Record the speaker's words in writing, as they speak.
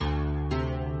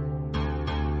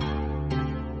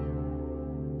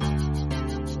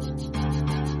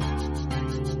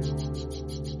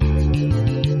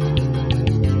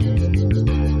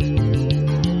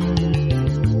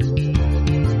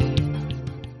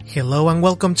Hello and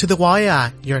welcome to The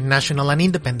Wire, your national and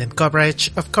independent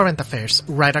coverage of current affairs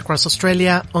right across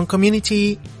Australia on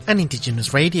community and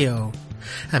Indigenous radio.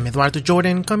 I'm Eduardo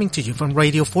Jordan coming to you from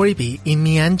Radio 40B in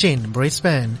Meanjin,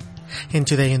 Brisbane. And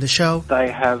today in the show, they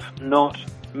have not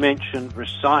mentioned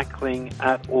recycling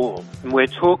at all. We're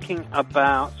talking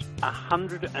about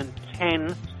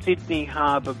 110 Sydney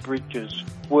Harbour bridges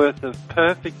worth of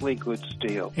perfectly good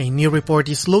steel. A new report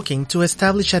is looking to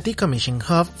establish a decommissioning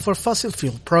hub for fossil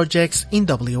fuel projects in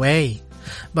WA,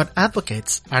 but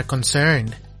advocates are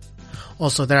concerned.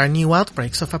 Also, there are new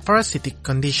outbreaks of a parasitic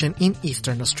condition in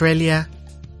Eastern Australia.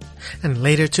 And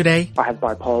later today, I have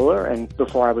bipolar, and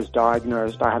before I was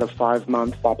diagnosed, I had a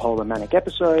 5-month bipolar manic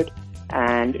episode,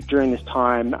 and during this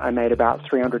time, I made about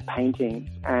 300 paintings,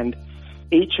 and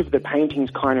each of the paintings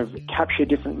kind of capture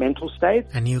different mental states.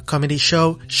 A new comedy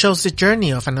show shows the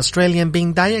journey of an Australian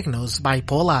being diagnosed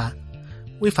bipolar.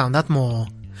 We found out more,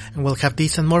 and we'll have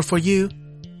this and more for you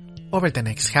over the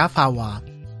next half hour.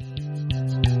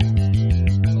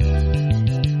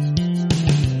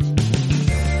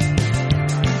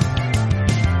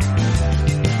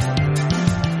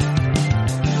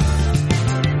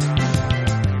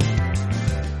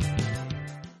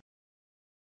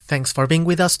 Thanks for being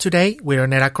with us today. We're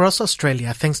on air across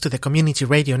Australia thanks to the Community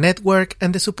Radio Network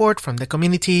and the support from the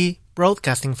Community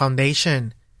Broadcasting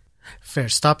Foundation.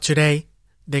 First up today,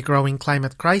 the growing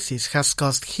climate crisis has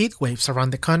caused heat waves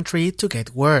around the country to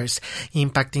get worse,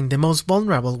 impacting the most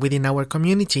vulnerable within our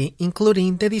community,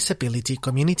 including the disability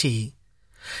community.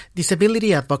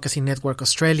 Disability Advocacy Network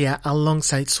Australia,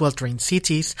 alongside Sweltering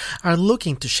Cities, are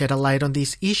looking to shed a light on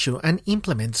this issue and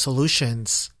implement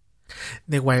solutions.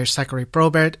 The Wire's Zachary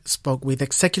Probert spoke with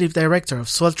Executive Director of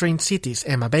Sweltering Cities,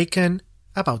 Emma Bacon,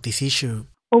 about this issue.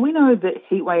 Well, we know that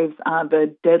heat waves are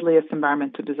the deadliest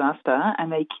environmental disaster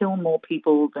and they kill more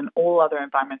people than all other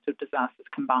environmental disasters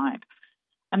combined.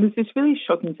 And there's this really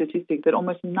shocking statistic that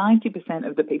almost 90%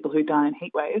 of the people who die in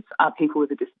heat waves are people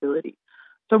with a disability.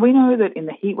 So we know that in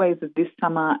the heat waves of this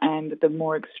summer and the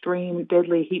more extreme,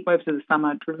 deadly heat waves of the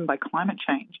summer driven by climate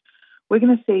change, we're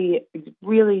going to see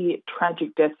really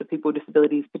tragic deaths of people with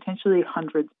disabilities, potentially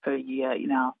hundreds per year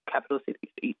in our capital cities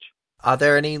each. Are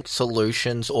there any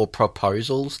solutions or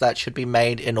proposals that should be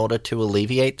made in order to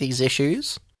alleviate these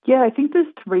issues? Yeah, I think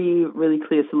there's 3 really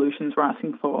clear solutions we're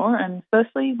asking for. And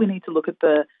firstly, we need to look at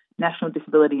the National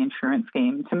Disability Insurance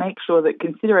Scheme to make sure that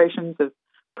considerations of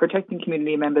protecting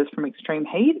community members from extreme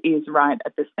heat is right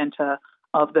at the centre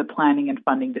of the planning and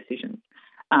funding decisions.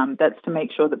 That's to make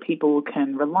sure that people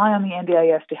can rely on the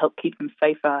NDIS to help keep them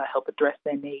safer, help address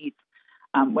their needs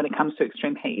when it comes to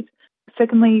extreme heat.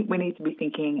 Secondly, we need to be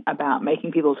thinking about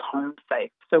making people's homes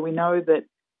safe. So we know that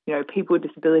people with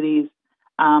disabilities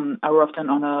are often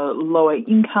on a lower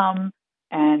income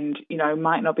and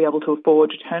might not be able to afford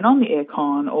to turn on the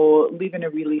aircon or live in a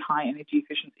really high energy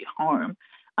efficiency home.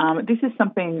 This is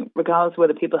something, regardless of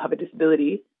whether people have a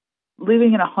disability,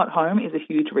 living in a hot home is a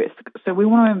huge risk. So we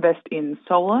want to invest in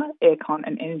solar, aircon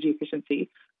and energy efficiency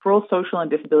for all social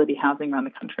and disability housing around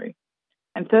the country.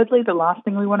 And thirdly, the last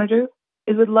thing we want to do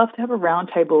is we'd love to have a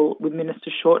roundtable with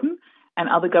Minister Shorten and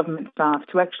other government staff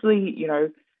to actually,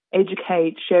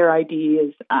 educate, share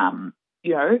ideas,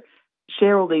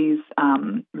 share all these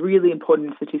really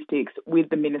important statistics with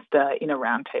the Minister in a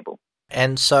roundtable.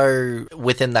 And so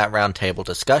within that roundtable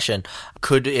discussion,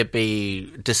 could it be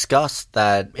discussed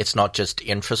that it's not just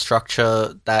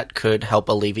infrastructure that could help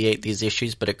alleviate these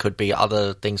issues, but it could be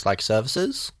other things like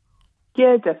services?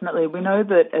 Yeah, definitely. We know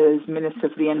that as Minister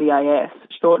for the NDIS,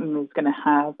 Shorten is going to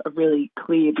have a really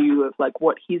clear view of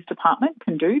what his department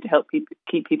can do to help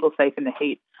keep people safe in the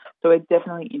heat. So we're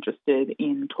definitely interested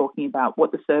in talking about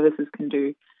what the services can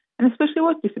do, and especially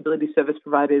what disability service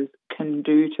providers can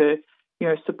do to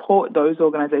support those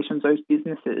organisations, those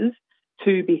businesses,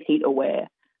 to be heat aware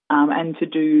and to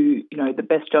do, the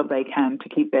best job they can to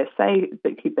keep their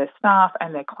staff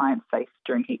and their clients safe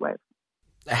during heat waves.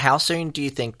 How soon do you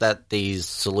think that these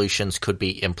solutions could be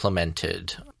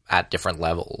implemented at different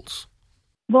levels?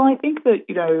 Well, I think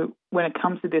that, when it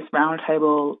comes to this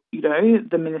roundtable,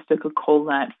 the minister could call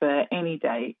that for any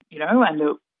day, and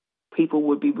the people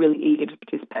would be really eager to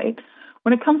participate.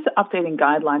 When it comes to updating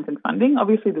guidelines and funding,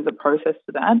 obviously there's a process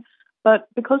for that. But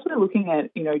because we're looking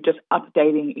at, just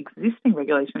updating existing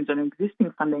regulations and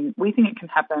existing funding, we think it can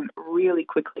happen really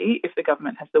quickly if the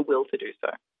government has the will to do so.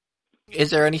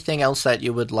 Is there anything else that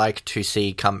you would like to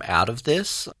see come out of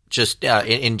this, just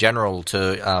in general,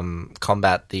 to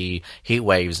combat the heat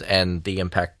waves and the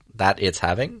impact that it's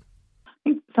having? I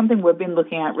think something we've been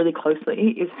looking at really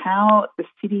closely is how the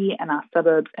city and our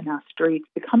suburbs and our streets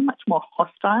become much more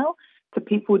hostile to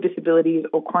people with disabilities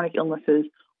or chronic illnesses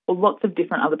or lots of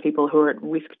different other people who are at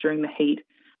risk during the heat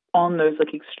on those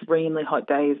extremely hot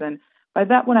days. And by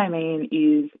that, what I mean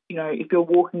is, if you're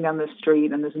walking down the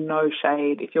street and there's no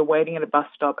shade, if you're waiting at a bus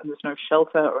stop and there's no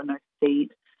shelter or no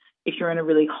seat, if you're in a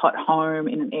really hot home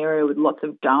in an area with lots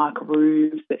of dark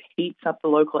roofs that heats up the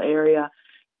local area,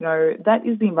 that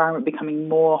is the environment becoming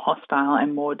more hostile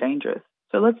and more dangerous.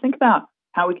 So let's think about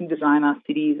how we can design our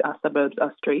cities, our suburbs,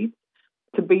 our streets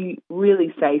to be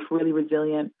really safe, really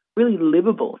resilient, really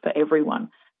livable for everyone.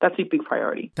 That's a big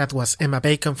priority. That was Emma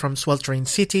Bacon from Sweltering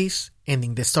Cities,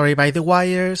 ending the story by The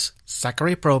Wire's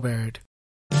Zachary Probert.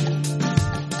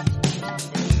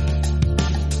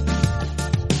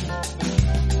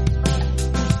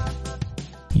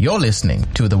 You're listening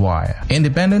to The Wire,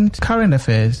 independent current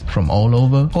affairs from all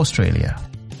over Australia.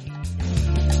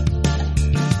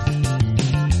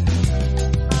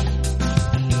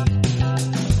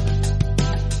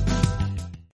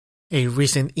 A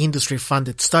recent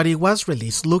industry-funded study was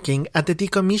released looking at the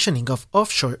decommissioning of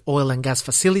offshore oil and gas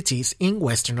facilities in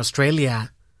Western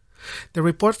Australia. The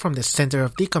report from the Centre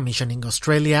of Decommissioning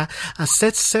Australia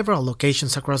assessed several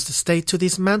locations across the state to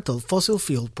dismantle fossil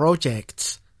fuel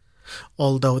projects.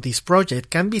 Although this project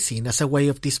can be seen as a way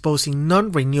of disposing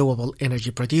non-renewable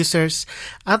energy producers,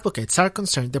 advocates are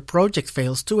concerned the project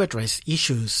fails to address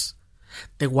issues.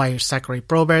 The Wire's Zachary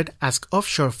Probert asked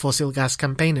offshore fossil gas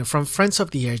campaigner from Friends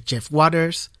of the Earth Jeff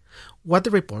Waters what the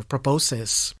report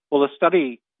proposes. Well, the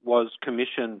study was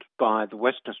commissioned by the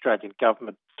Western Australian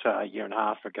government a year and a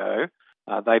half ago.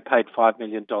 They paid $5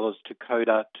 million to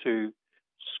CODA to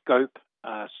scope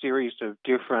a series of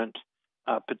different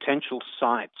potential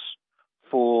sites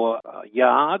for a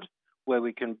yard where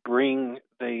we can bring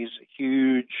these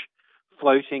huge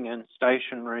floating and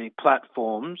stationary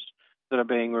platforms that are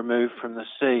being removed from the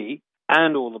sea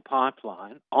and all the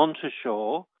pipeline onto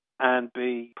shore and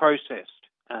be processed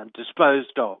and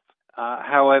disposed of.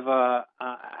 However,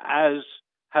 as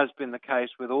has been the case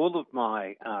with all of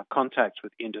my contacts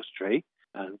with industry,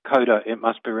 and CODA, it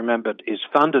must be remembered, is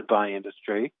funded by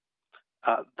industry,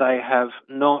 they have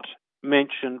not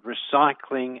mentioned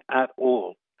recycling at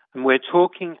all. And we're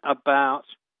talking about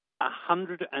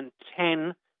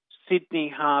 110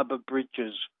 Sydney Harbour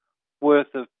bridges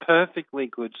worth of perfectly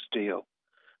good steel.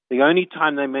 The only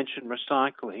time they mention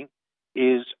recycling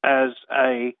is as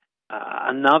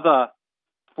another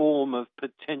form of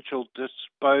potential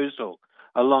disposal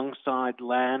alongside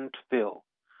landfill.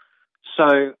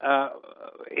 So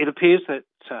it appears that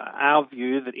our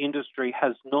view that industry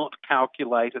has not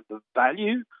calculated the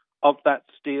value of that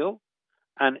steel,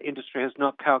 and industry has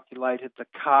not calculated the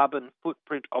carbon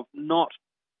footprint of not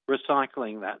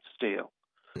recycling that steel.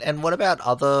 And what about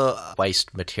other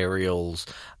waste materials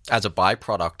as a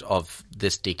byproduct of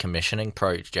this decommissioning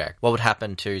project? What would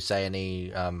happen to, say,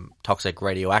 any toxic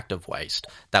radioactive waste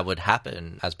that would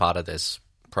happen as part of this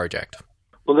project?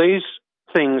 Well, these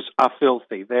things are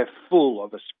filthy. They're full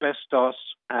of asbestos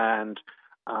and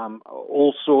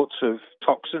all sorts of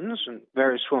toxins and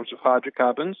various forms of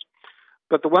hydrocarbons.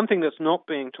 But the one thing that's not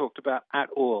being talked about at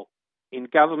all in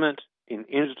government, in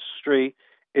industry,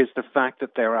 is the fact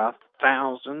that there are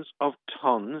thousands of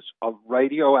tons of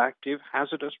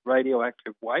hazardous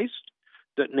radioactive waste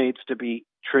that needs to be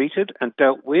treated and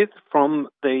dealt with from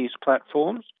these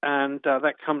platforms. And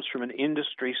that comes from an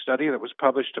industry study that was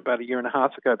published about a year and a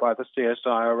half ago by the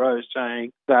CSIRO,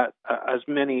 saying that as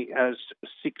many as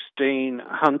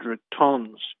 1,600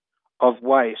 tons of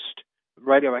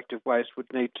radioactive waste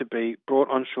would need to be brought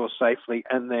onshore safely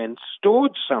and then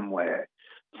stored somewhere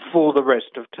for the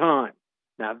rest of time.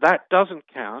 Now, that doesn't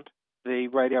count the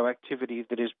radioactivity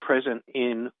that is present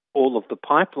in all of the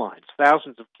pipelines,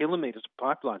 thousands of kilometres of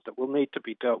pipelines that will need to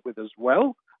be dealt with as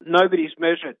well. Nobody's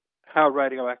measured how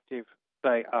radioactive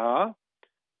they are,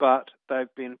 but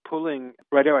they've been pulling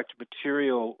radioactive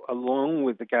material along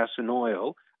with the gas and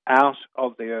oil out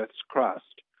of the Earth's crust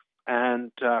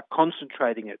and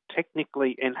concentrating it,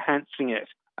 technically enhancing it.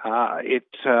 It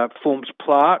forms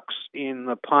plaques in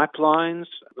the pipelines.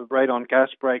 The radon gas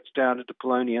breaks down into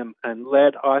polonium and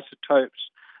lead isotopes,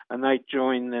 and they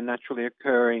join their naturally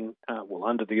occurring,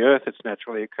 under the Earth it's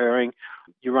naturally occurring,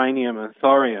 uranium and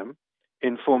thorium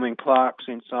in forming plaques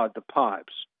inside the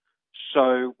pipes.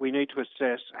 So we need to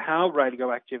assess how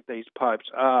radioactive these pipes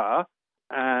are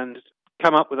and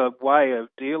come up with a way of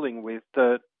dealing with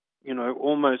the,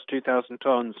 almost 2,000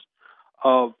 tonnes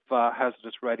of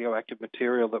hazardous radioactive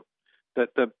material that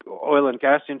the oil and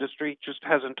gas industry just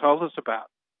hasn't told us about.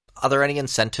 Are there any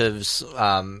incentives,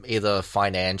 either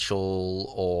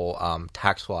financial or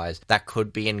tax-wise, that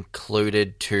could be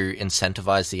included to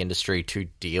incentivize the industry to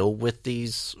deal with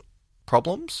these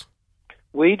problems?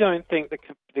 We don't think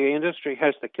the industry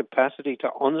has the capacity to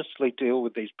honestly deal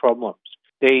with these problems.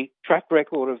 The track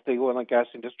record of the oil and gas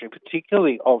industry,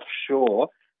 particularly offshore,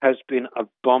 has been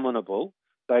abominable.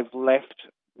 They've left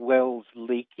wells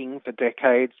leaking for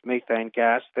decades, methane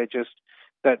gas. They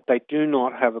do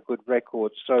not have a good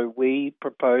record. So we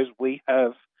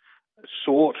have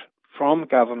sought from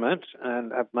government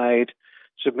and have made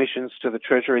submissions to the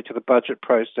Treasury, to the budget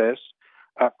process,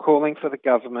 calling for the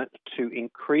government to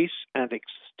increase and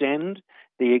extend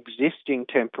the existing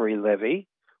temporary levy,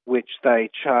 which they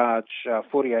charge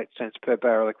 48 cents per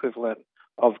barrel equivalent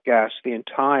of gas, the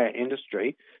entire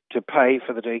industry, to pay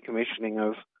for the decommissioning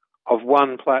of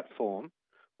one platform.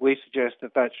 We suggest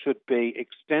that should be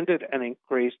extended and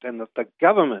increased, and that the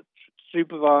government should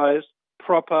supervise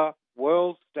proper,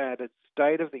 world standard,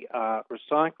 state-of-the-art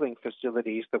recycling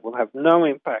facilities that will have no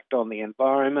impact on the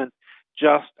environment,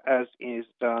 just as is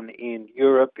done in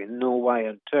Europe, in Norway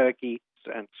and Turkey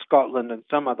and Scotland and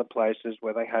some other places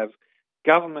where they have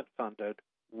government-funded,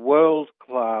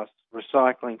 world-class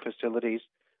recycling facilities.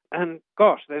 And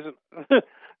gosh, there's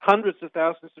hundreds of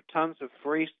thousands of tons of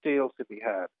free steel to be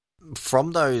had.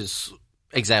 From those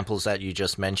examples that you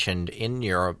just mentioned in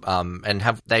Europe, and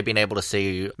have they been able to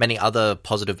see many other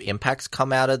positive impacts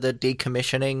come out of the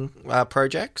decommissioning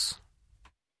projects?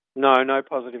 No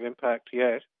positive impact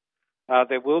yet.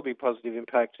 There will be positive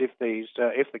impacts if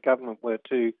the government were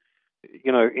to,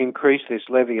 increase this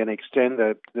levy and extend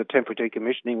the temporary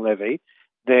decommissioning levy.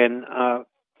 Then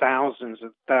thousands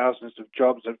of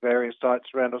jobs at various sites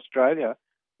around Australia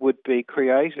would be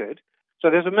created. So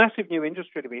there's a massive new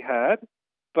industry to be had.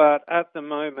 But at the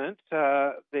moment,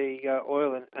 the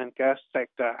oil and gas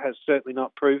sector has certainly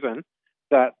not proven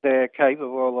that they're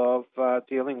capable of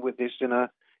dealing with this in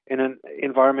an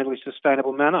environmentally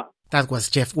sustainable manner. That was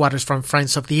Jeff Waters from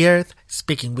Friends of the Earth,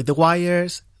 speaking with The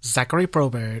Wire's Zachary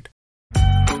Probert.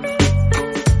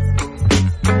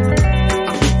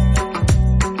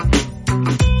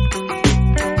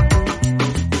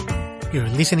 You're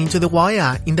listening to The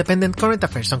Wire, independent current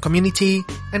affairs on community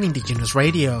and Indigenous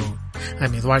radio.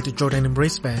 I'm Eduardo Jordan in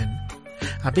Brisbane.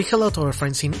 A big hello to our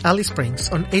friends in Alice Springs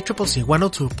on ACCC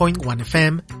 102.1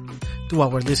 FM, to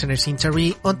our listeners in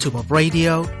Taree on Tubop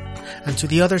Radio, and to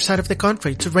the other side of the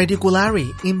country to Radio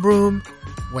Gulari in Broome,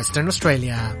 Western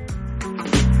Australia.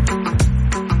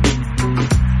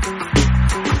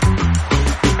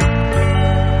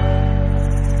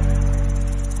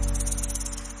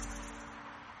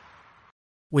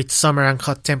 With summer and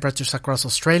hot temperatures across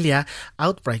Australia,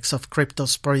 outbreaks of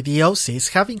cryptosporidiosis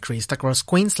have increased across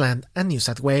Queensland and New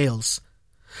South Wales.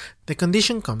 The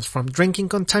condition comes from drinking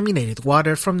contaminated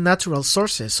water from natural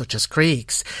sources such as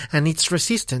creeks, and it's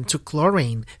resistant to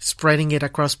chlorine, spreading it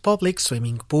across public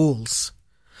swimming pools.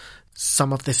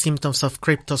 Some of the symptoms of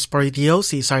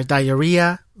cryptosporidiosis are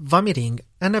diarrhea, vomiting,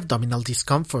 and abdominal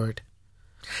discomfort.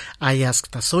 I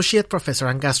asked Associate Professor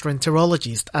and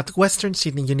Gastroenterologist at Western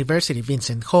Sydney University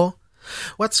Vincent Ho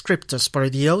what's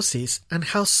cryptosporidiosis and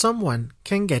how someone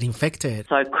can get infected.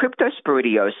 So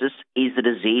cryptosporidiosis is a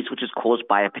disease which is caused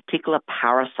by a particular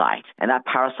parasite, and that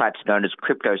parasite is known as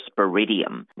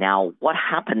Cryptosporidium. Now, what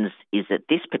happens is that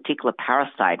this particular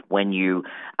parasite, when you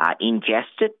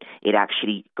ingest it, it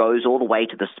actually goes all the way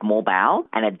to the small bowel,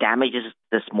 and it damages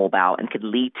the small bowel and could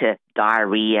lead to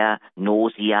diarrhea,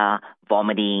 nausea,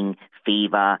 vomiting,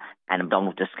 fever, and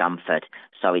abdominal discomfort.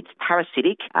 So it's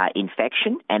parasitic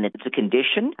infection, and it's a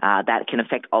condition that can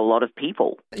affect a lot of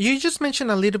people. You just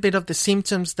mentioned a little bit of the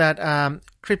symptoms that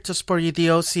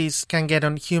cryptosporidiosis can get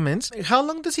on humans. How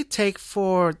long does it take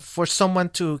for someone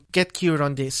to get cured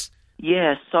on this?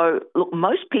 Yeah, so look,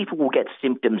 most people will get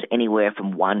symptoms anywhere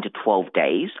from 1 to 12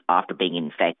 days after being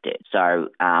infected. So,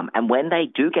 and when they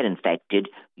do get infected,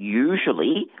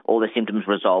 usually all the symptoms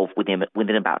resolve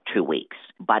within about 2 weeks.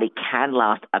 But it can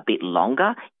last a bit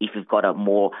longer if you've got a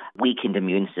more weakened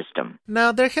immune system.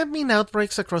 Now, there have been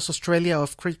outbreaks across Australia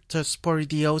of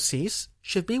cryptosporidiosis.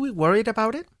 Should we be worried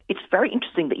about it? It's very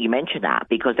interesting that you mention that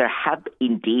because there have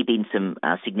indeed been some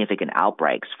significant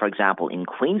outbreaks. For example, in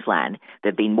Queensland,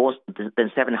 there have been more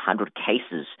than 700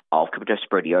 cases of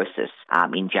cryptosporidiosis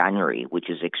in January, which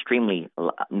is extremely,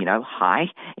 high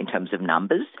in terms of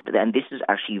numbers. And this is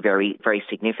actually very, very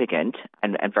significant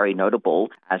and very notable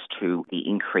as to the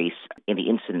increase in the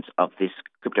incidence of this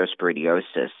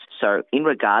cryptosporidiosis. So in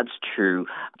regards to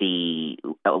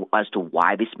as to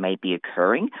why this may be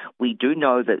occurring, we do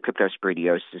know that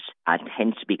cryptosporidiosis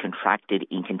tends to be contracted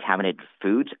in contaminated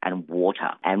foods and water.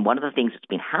 And one of the things that's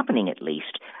been happening, at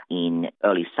least in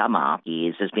early summer,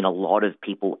 is there's been a lot of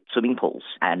people swimming pools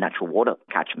and natural water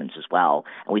catchments as well.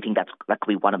 And we think that could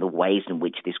be one of the ways in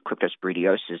which this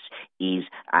cryptosporidiosis is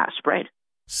spread.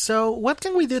 So, what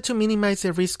can we do to minimize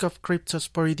the risk of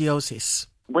cryptosporidiosis?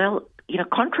 Well,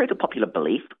 contrary to popular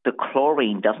belief, the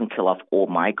chlorine doesn't kill off all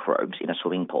microbes in a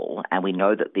swimming pool, and we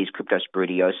know that these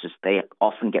cryptosporidiosis, they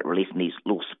often get released in these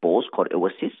little spores called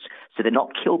oocysts, so they're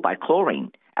not killed by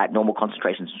chlorine at normal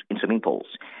concentrations in swimming pools,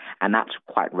 and that's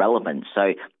quite relevant.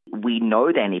 So we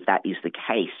know then, if that is the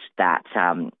case, that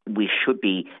we should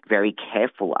be very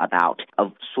careful about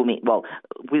swimming. Well,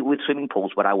 with swimming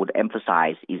pools, what I would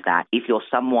emphasize is that if you're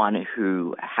someone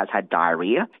who has had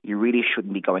diarrhea, you really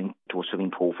shouldn't be going to a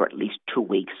swimming pool for at least 2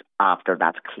 weeks after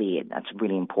that's cleared. That's a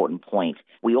really important point.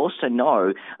 We also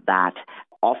know that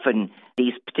often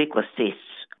these particular cysts,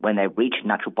 when they reach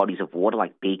natural bodies of water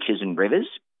like beaches and rivers,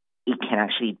 it can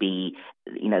actually be,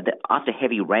 after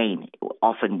heavy rain,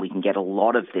 often we can get a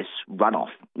lot of this runoff,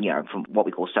 from what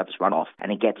we call surface runoff,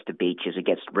 and it gets to beaches, it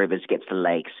gets to rivers, it gets to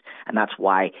lakes, and that's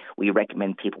why we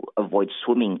recommend people avoid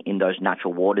swimming in those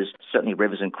natural waters, certainly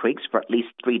rivers and creeks, for at least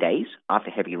 3 days after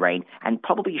heavy rain, and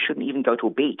probably you shouldn't even go to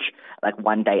a beach, like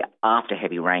 1 day after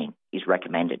heavy rain is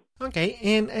recommended. Okay,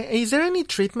 and is there any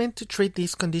treatment to treat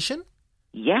this condition?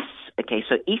 Yes. Okay,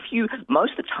 so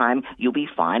most of the time, you'll be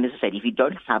fine. As I said, if you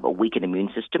don't have a weakened immune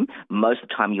system, most of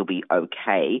the time you'll be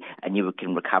okay, and you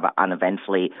can recover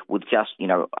uneventfully with just,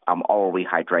 oral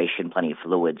rehydration, plenty of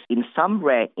fluids. In some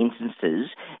rare instances,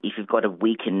 if you've got a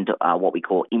weakened, what we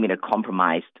call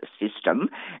immunocompromised system,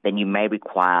 then you may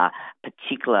require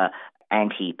particular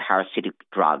anti-parasitic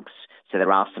drugs. So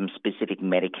there are some specific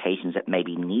medications that may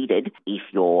be needed if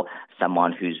you're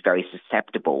someone who's very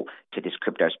susceptible to this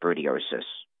cryptosporidiosis.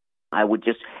 I would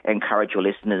just encourage your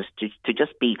listeners to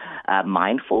just be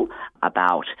mindful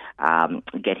about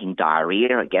getting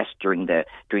diarrhea, I guess, during the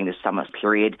summer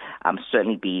period.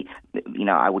 Certainly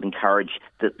I would encourage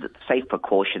the safe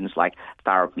precautions like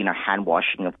thorough, hand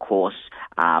washing, of course,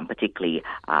 particularly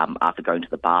after going to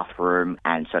the bathroom,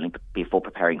 and certainly before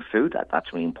preparing food.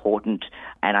 That's really important.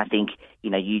 And I think,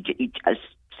 as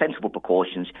sensible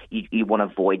precautions, you want to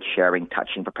avoid sharing,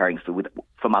 touching, preparing food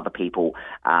from other people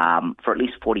for at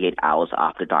least 48 hours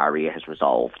after diarrhea has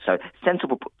resolved. So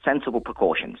sensible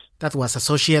precautions. That was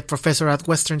Associate Professor at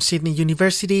Western Sydney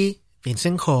University,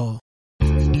 Vincent Ho.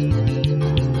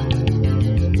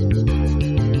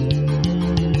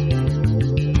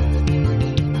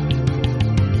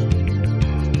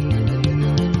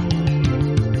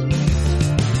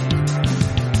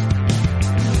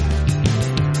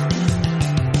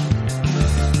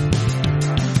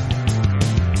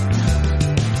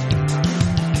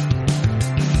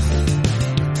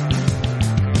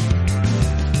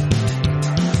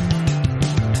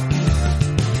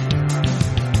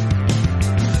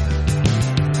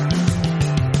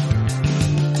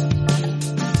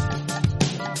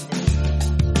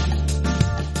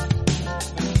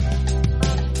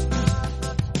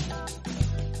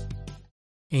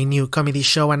 A new comedy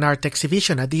show and art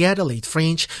exhibition at the Adelaide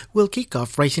Fringe will kick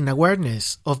off raising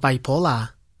awareness of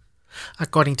bipolar.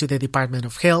 According to the Department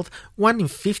of Health, 1 in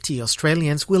 50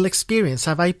 Australians will experience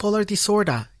a bipolar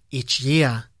disorder each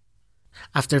year.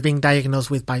 After being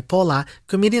diagnosed with bipolar,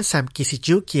 comedian Sam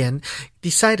Kisijukian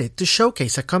decided to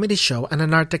showcase a comedy show and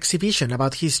an art exhibition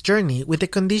about his journey with the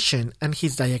condition and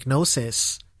his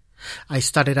diagnosis. I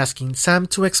started asking Sam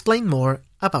to explain more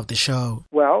about the show.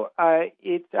 Well,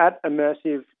 it's at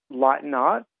Immersive Light and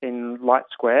Art in Light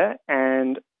Square,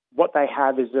 and what they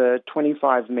have is a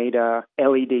 25-metre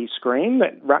LED screen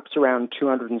that wraps around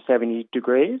 270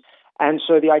 degrees. And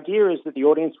so the idea is that the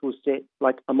audience will sit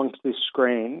amongst this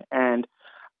screen, and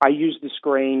I use the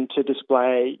screen to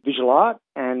display visual art,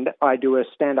 and I do a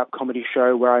stand-up comedy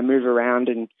show where I move around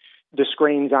and the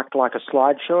screens act like a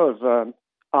slideshow of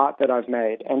art that I've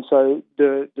made. And so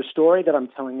the story that I'm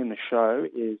telling in the show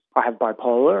is I have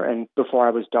bipolar, and before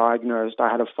I was diagnosed,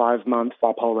 I had a 5-month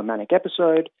bipolar manic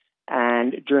episode.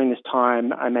 And during this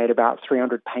time, I made about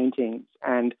 300 paintings.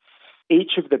 And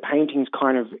each of the paintings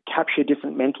kind of capture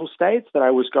different mental states that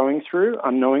I was going through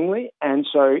unknowingly. And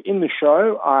so in the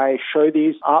show, I show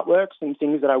these artworks and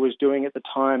things that I was doing at the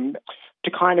time to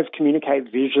kind of communicate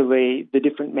visually the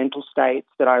different mental states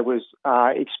that I was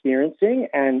experiencing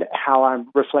and how I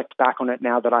reflect back on it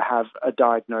now that I have a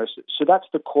diagnosis. So that's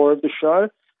the core of the show.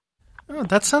 Oh,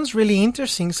 that sounds really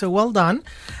interesting, so well done.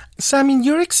 Sam, in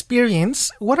your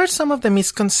experience, what are some of the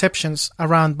misconceptions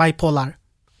around bipolar?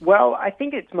 Well, I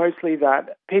think it's mostly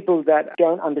that people that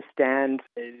don't understand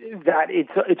that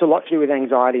it's a lot to do with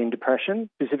anxiety and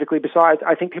depression specifically. Besides,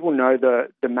 I think people know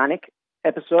the manic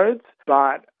episodes,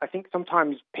 but I think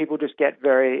sometimes people just get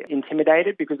very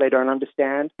intimidated because they don't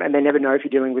understand, and they never know if you're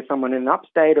dealing with someone in an up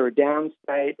state or a down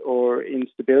state or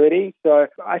instability. So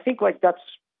I think that's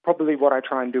probably what I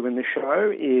try and do in the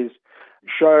show is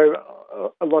show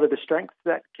a lot of the strengths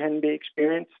that can be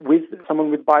experienced with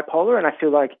someone with bipolar. And I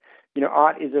feel like,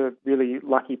 art is a really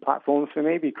lucky platform for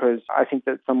me because I think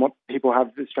that somewhat people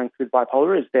have the strength with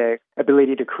bipolar is their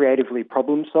ability to creatively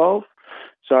problem solve.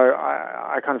 So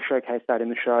I kind of showcase that in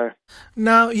the show.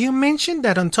 Now, you mentioned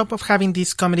that on top of having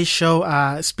this comedy show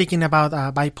speaking about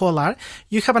bipolar,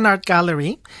 you have an art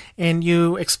gallery, and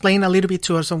you explain a little bit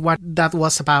to us on what that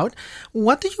was about.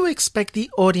 What do you expect the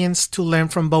audience to learn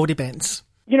from both events?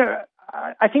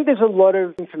 I think there's a lot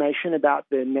of information about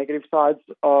the negative sides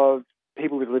of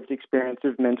people with lived experience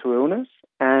of mental illness.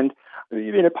 And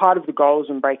part of the goals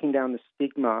in breaking down the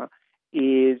stigma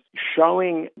is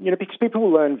showing, because people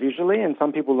learn visually and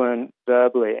some people learn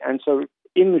verbally. And so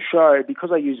in the show,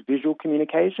 because I use visual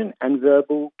communication and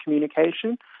verbal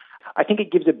communication, I think it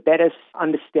gives a better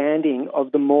understanding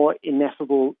of the more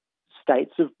ineffable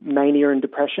states of mania and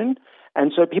depression.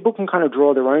 And so people can kind of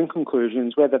draw their own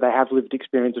conclusions, whether they have lived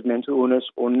experience of mental illness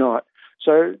or not.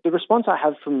 So the response I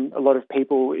have from a lot of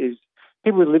people is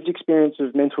people with lived experience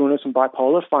of mental illness and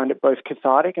bipolar find it both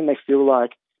cathartic and they feel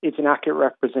like it's an accurate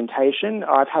representation.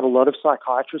 I've had a lot of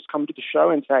psychiatrists come to the show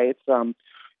and say it's,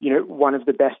 one of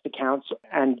the best accounts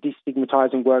and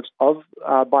destigmatizing works of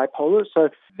bipolar. So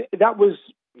that was,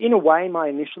 in a way, my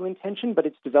initial intention, but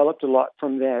it's developed a lot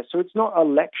from there. So it's not a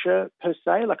lecture per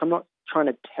se. Like, I'm not trying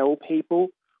to tell people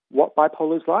what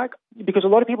bipolar is like, because a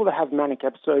lot of people that have manic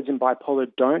episodes in bipolar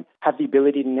don't have the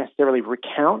ability to necessarily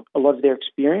recount a lot of their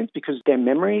experience because their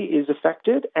memory is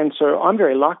affected. And so I'm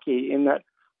very lucky in that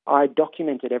I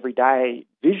document it every day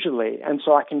visually. And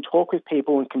so I can talk with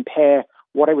people and compare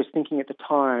what I was thinking at the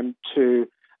time to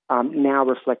now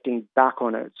reflecting back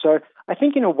on it. So I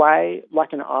think in a way,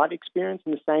 like an art experience,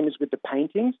 and the same as with the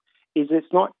paintings, is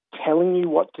it's not telling you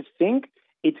what to think,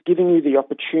 it's giving you the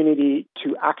opportunity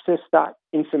to access that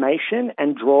information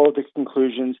and draw the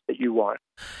conclusions that you want.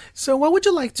 So what would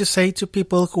you like to say to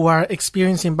people who are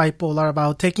experiencing bipolar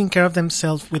about taking care of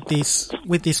themselves with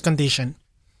this condition?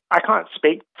 I can't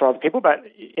speak for other people, but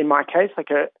in my case,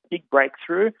 like a big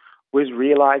breakthrough was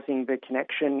realizing the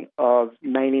connection of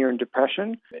mania and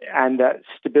depression, and that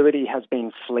stability has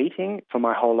been fleeting for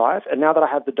my whole life. And now that I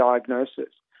have the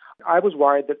diagnosis, I was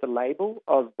worried that the label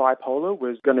of bipolar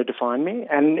was going to define me,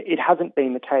 and it hasn't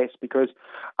been the case because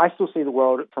I still see the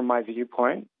world from my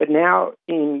viewpoint. But now,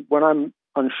 when I'm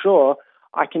unsure,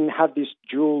 I can have this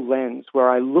dual lens where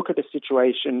I look at a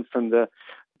situation from the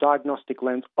diagnostic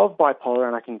lens of bipolar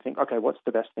and I can think, okay, what's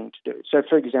the best thing to do? So,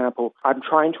 for example, I'm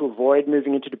trying to avoid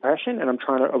moving into depression and I'm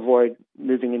trying to avoid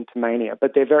moving into mania,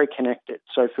 but they're very connected.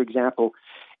 So, for example,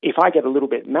 if I get a little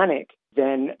bit manic,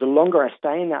 then the longer I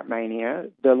stay in that mania,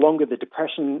 the longer the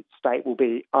depression state will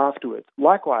be afterwards.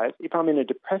 Likewise, if I'm in a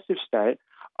depressive state,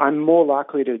 I'm more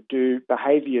likely to do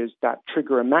behaviors that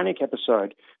trigger a manic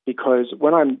episode because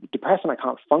when I'm depressed and I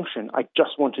can't function, I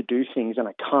just want to do things and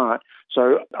I can't.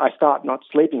 So I start not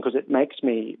sleeping because it makes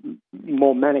me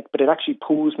more manic, but it actually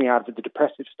pulls me out of the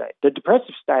depressive state. The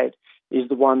depressive state is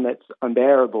the one that's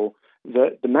unbearable.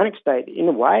 The manic state, in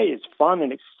a way, is fun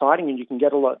and exciting and you can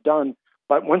get a lot done.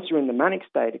 But once you're in the manic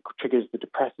state, it triggers the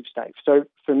depressive state. So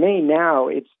for me now,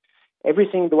 it's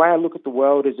everything, the way I look at the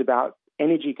world is about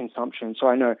energy consumption. So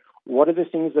I know what are the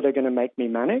things that are going to make me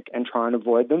manic and try and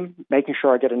avoid them, making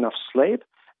sure I get enough sleep.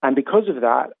 And because of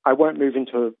that, I won't move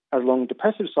into long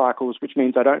depressive cycles, which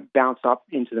means I don't bounce up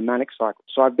into the manic cycle.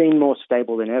 So I've been more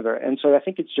stable than ever. And so I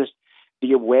think it's just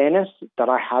the awareness that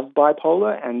I have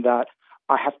bipolar and that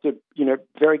I have to,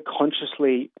 very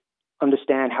consciously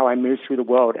understand how I move through the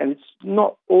world. And it's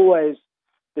not always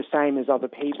the same as other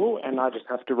people, and I just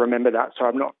have to remember that so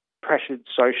I'm not pressured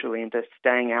socially into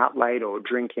staying out late or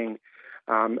drinking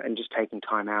and just taking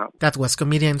time out. That was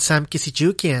comedian Sam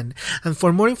Kisijukian. And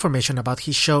for more information about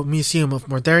his show Museum of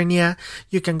Modernia,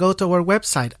 you can go to our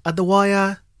website at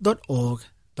thewire.org.au.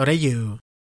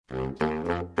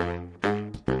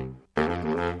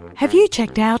 Have you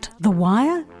checked out The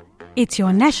Wire? It's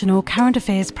your national current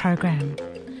affairs program.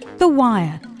 The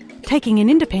Wire, taking an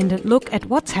independent look at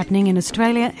what's happening in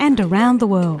Australia and around the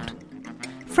world.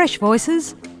 Fresh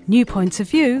voices, new points of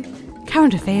view,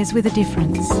 current affairs with a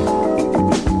difference.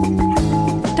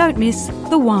 Don't miss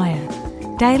The Wire,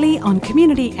 daily on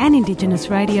community and Indigenous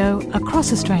radio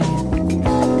across Australia.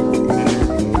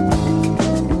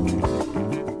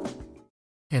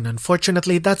 And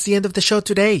unfortunately, that's the end of the show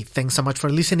today. Thanks so much for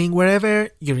listening wherever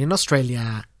you're in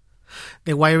Australia.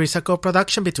 The Wire is a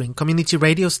co-production between community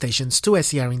radio stations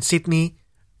 2SER in Sydney,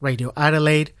 Radio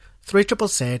Adelaide,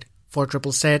 3ZZZ,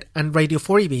 4ZZZ and Radio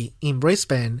 4EB in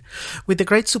Brisbane, with the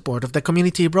great support of the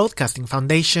Community Broadcasting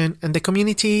Foundation and the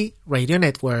Community Radio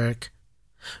Network.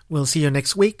 We'll see you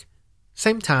next week,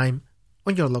 same time,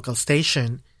 on your local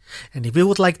station. And if you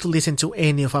would like to listen to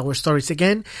any of our stories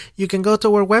again, you can go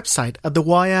to our website at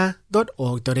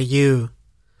thewire.org.au.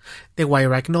 The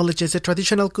Wire acknowledges the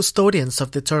traditional custodians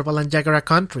of the Turrbal and Jagera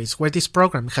countries where this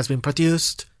program has been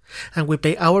produced, and we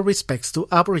pay our respects to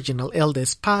Aboriginal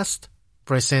elders past,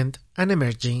 present, and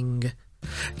emerging.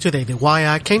 Today The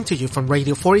Wire came to you from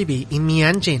Radio 4EB in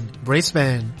Meanjin,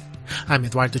 Brisbane. I'm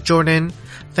Eduardo Jordan.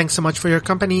 Thanks so much for your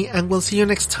company, and we'll see you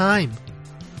next time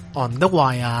on The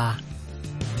Wire.